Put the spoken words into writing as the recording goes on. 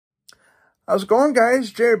How's it going,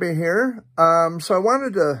 guys? JB here. So I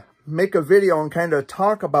wanted to make a video and kind of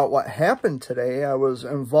talk about what happened today. I was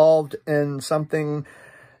involved in something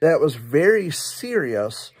that was very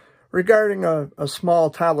serious regarding a small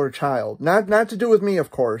toddler child. Not to do with me, of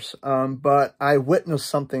course, but I witnessed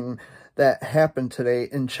something that happened today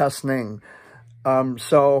in Chesaning.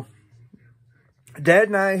 So Dad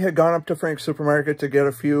and I had gone up to Frank's Supermarket to get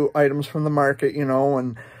a few items from the market,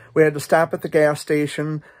 and we had to stop at the gas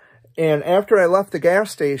station. And after I left the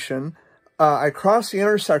gas station, I crossed the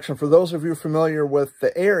intersection. For those of you familiar with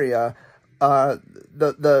the area,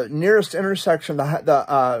 the nearest intersection,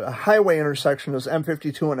 the highway intersection is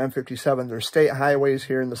M52 and M57. They're state highways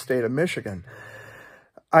here in the state of Michigan.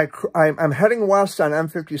 I'm heading west on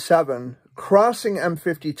M57, crossing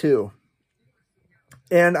M52,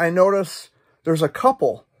 and I notice there's a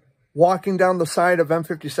couple walking down the side of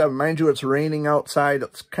M57. Mind you, it's raining outside.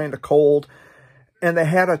 It's kind of cold. And they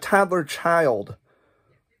had a toddler child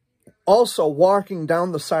also walking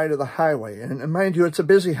down the side of the highway. And mind you, it's a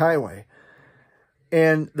busy highway.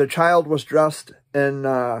 And the child was dressed in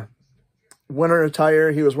winter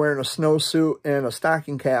attire. He was wearing a snowsuit and a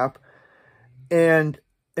stocking cap. And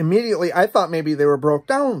immediately, I thought maybe they were broke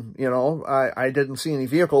down. I didn't see any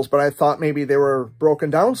vehicles, but I thought maybe they were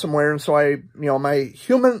broken down somewhere. And so my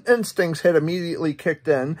human instincts had immediately kicked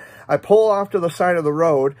in. I pull off to the side of the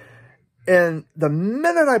road. And the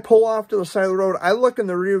minute I pull off to the side of the road, I look in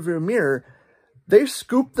the rearview mirror. They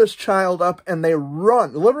scoop this child up and they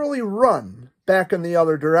run, literally run back in the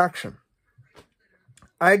other direction.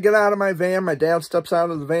 I get out of my van. My dad steps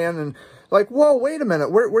out of the van and like, whoa, wait a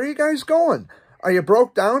minute. Where are you guys going? Are you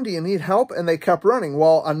broke down? Do you need help? And they kept running.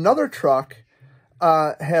 Well, another truck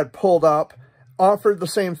had pulled up, offered the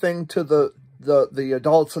same thing to the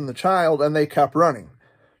adults and the child, and they kept running.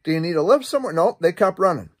 Do you need a lift somewhere? No, they kept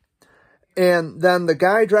running. And then the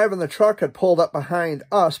guy driving the truck had pulled up behind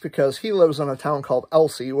us because he lives in a town called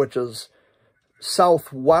Elsie, which is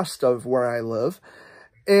southwest of where I live.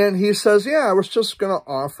 And he says, yeah, I was just going to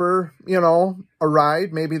offer, a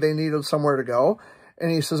ride. Maybe they needed somewhere to go.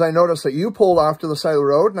 And he says, I noticed that you pulled off to the side of the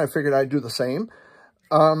road, and I figured I'd do the same.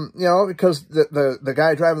 Because the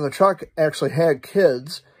guy driving the truck actually had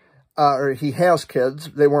kids, or he has kids.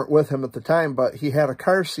 They weren't with him at the time, but he had a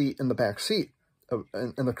car seat in the back seat.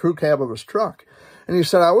 In the crew cab of his truck. And he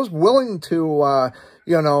said, I was willing to,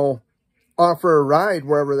 offer a ride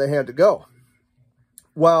wherever they had to go.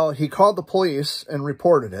 Well, he called the police and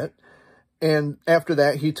reported it. And after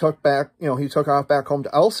that, he took off back home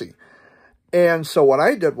to Elsie. And so what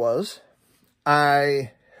I did was,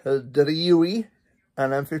 I did a U-E on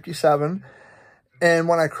M57. And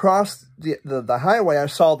when I crossed the highway, I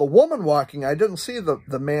saw the woman walking. I didn't see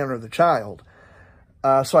the man or the child.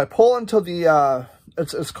 So I pull into the,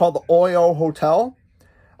 it's called the Oyo Hotel.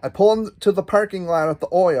 I pull into the parking lot at the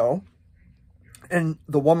Oyo, and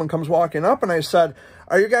the woman comes walking up, and I said,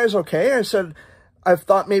 are you guys okay? I said, I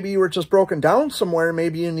thought maybe you were just broken down somewhere.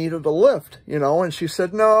 Maybe you needed a lift, And she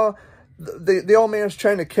said, no, the old man's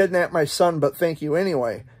trying to kidnap my son, but thank you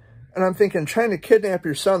anyway. And I'm thinking, trying to kidnap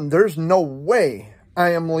your son, there's no way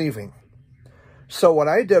I am leaving. So what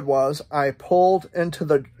I did was I pulled into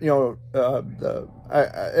the,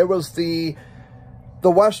 it was the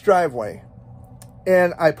west driveway,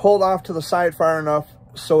 and I pulled off to the side far enough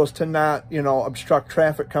so as to not, obstruct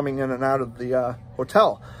traffic coming in and out of the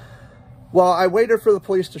hotel. Well, I waited for the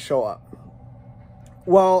police to show up.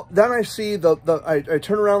 Well, then I see I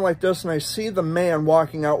turn around like this, and I see the man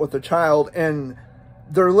walking out with the child, and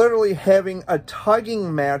they're literally having a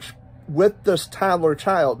tugging match with this toddler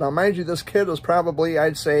child. Now, mind you, this kid is probably,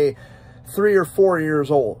 I'd say, 3 or 4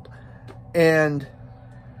 years old. And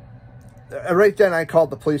right then, I called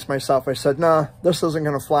the police myself. I said, nah, this isn't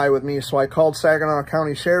going to fly with me. So I called Saginaw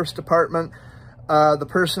County Sheriff's Department. The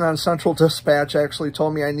person on Central Dispatch actually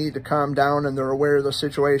told me I need to calm down, and they're aware of the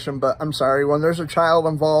situation. But I'm sorry, when there's a child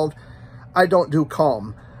involved, I don't do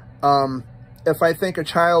calm. If I think a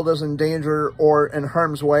child is in danger or in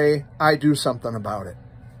harm's way, I do something about it.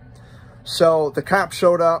 So the cops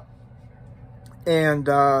showed up, and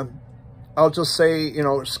I'll just say,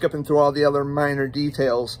 skipping through all the other minor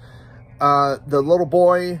details, the little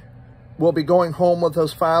boy will be going home with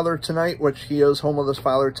his father tonight, which he is home with his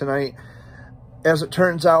father tonight. As it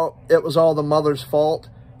turns out, it was all the mother's fault.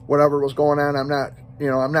 Whatever was going on, I'm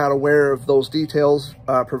not aware of those details,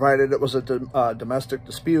 provided it was a domestic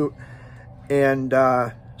dispute. And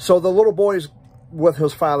so the little boy's with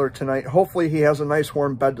his father tonight. Hopefully he has a nice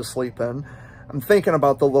warm bed to sleep in. I'm thinking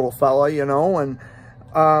about the little fella, and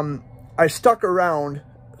I stuck around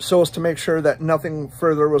so as to make sure that nothing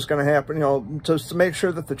further was going to happen, just to make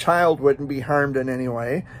sure that the child wouldn't be harmed in any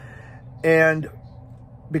way. And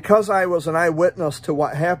because I was an eyewitness to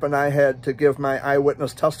what happened, I had to give my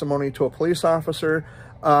eyewitness testimony to a police officer.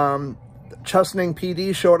 Chesaning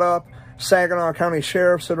PD showed up, Saginaw County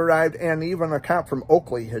Sheriffs had arrived, and even a cop from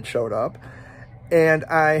Oakley had showed up. And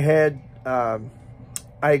I had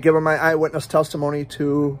given my eyewitness testimony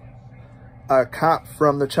to a cop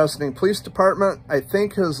from the Chesaning Police Department. I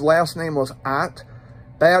think his last name was Ott,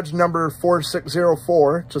 badge number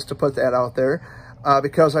 4604, just to put that out there,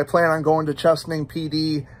 because I plan on going to Chesaning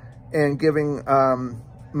PD and giving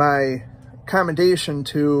my commendation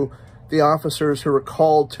to the officers who were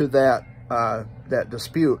called to that that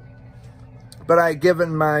dispute. But I had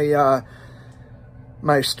given my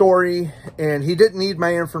my story, and he didn't need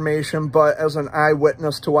my information, but as an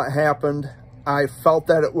eyewitness to what happened, I felt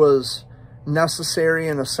that it was necessary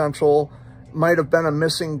and essential. Might have been a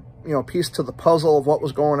missing, piece to the puzzle of what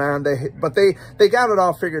was going on. But they got it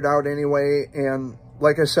all figured out anyway. And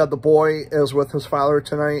like I said, the boy is with his father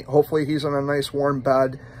tonight. Hopefully he's in a nice warm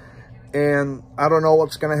bed. And I don't know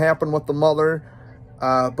what's going to happen with the mother,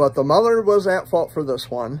 but the mother was at fault for this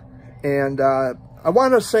one. And I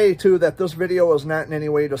want to say too that this video is not in any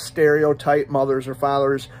way to stereotype mothers or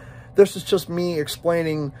fathers. This is just me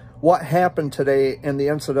explaining what happened today in the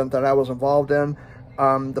incident that I was involved in.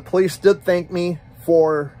 The police did thank me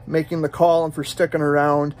for making the call and for sticking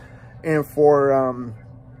around and for,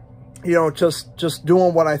 just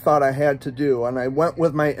doing what I thought I had to do. And I went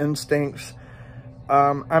with my instincts.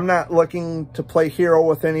 I'm not looking to play hero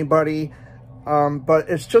with anybody, but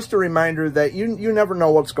it's just a reminder that you never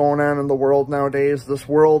know what's going on in the world nowadays. This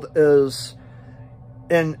world is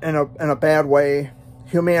in a bad way.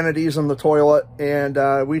 Humanity's in the toilet,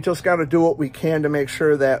 and we just got to do what we can to make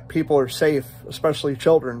sure that people are safe, especially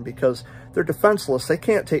children, because they're defenseless. They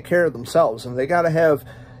can't take care of themselves, and they got to have,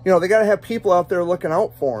 they got to have people out there looking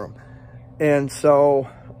out for them. And so,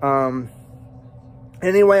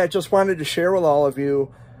 anyway, I just wanted to share with all of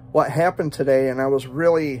you what happened today, and I was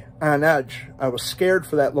really on edge. I was scared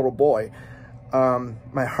for that little boy.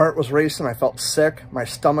 My heart was racing. I felt sick. My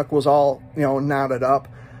stomach was all, knotted up.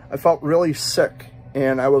 I felt really sick.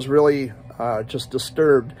 And I was really just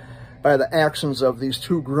disturbed by the actions of these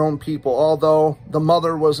two grown people, although the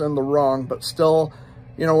mother was in the wrong. But still,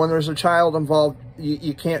 when there's a child involved,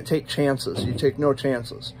 you can't take chances. You take no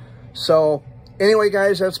chances. So anyway,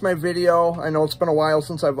 guys, that's my video. I know it's been a while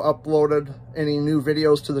since I've uploaded any new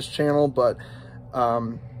videos to this channel, but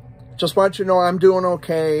just want you to know I'm doing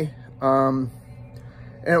okay. And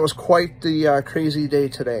it was quite the crazy day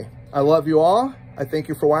today. I love you all. I thank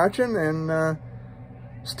you for watching, and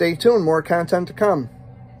stay tuned, more content to come.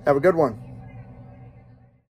 Have a good one.